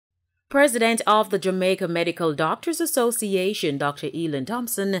President of the Jamaica Medical Doctors Association, Dr. Elin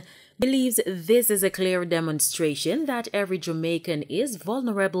Thompson, believes this is a clear demonstration that every Jamaican is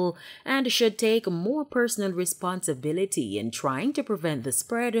vulnerable and should take more personal responsibility in trying to prevent the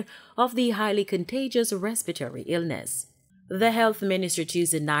spread of the highly contagious respiratory illness. The health minister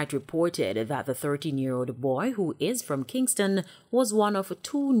Tuesday night reported that the 13-year-old boy, who is from Kingston, was one of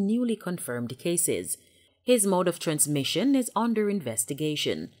 2 newly confirmed cases. His mode of transmission is under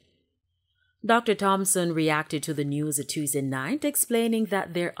investigation. Dr. Thompson reacted to the news Tuesday night, explaining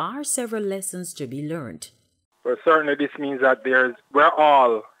that there are several lessons to be learned. Well, certainly this means that we're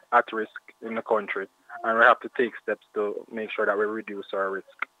all at risk in the country, and we have to take steps to make sure that we reduce our risk.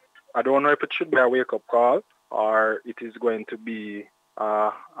 I don't know if it should be a wake-up call or it is going to be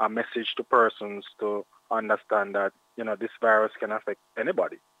a message to persons to understand that, this virus can affect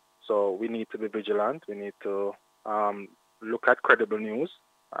anybody. So we need to be vigilant. We need to look at credible news.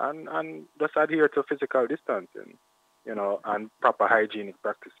 And just adhere to physical distancing, and proper hygienic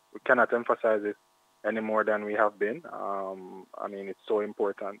practice. We cannot emphasize it any more than we have been. It's so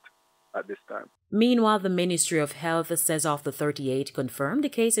important at this time. Meanwhile, the Ministry of Health says of the 38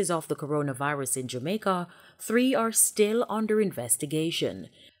 confirmed cases of the coronavirus in Jamaica, 3 are still under investigation.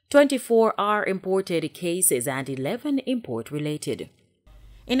 24 are imported cases and 11 import-related.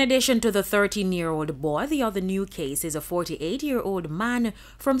 In addition to the 13-year-old boy, the other new case is a 48-year-old man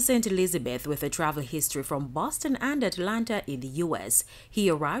from St. Elizabeth with a travel history from Boston and Atlanta in the U.S. He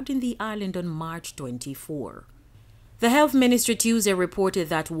arrived in the island on March 24. The health ministry Tuesday reported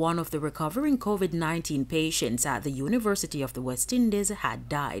that one of the recovering COVID-19 patients at the University of the West Indies had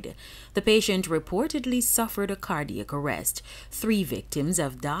died. The patient reportedly suffered a cardiac arrest. 3 victims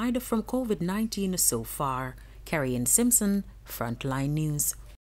have died from COVID-19 so far. Carrie Ann Simpson, Frontline News.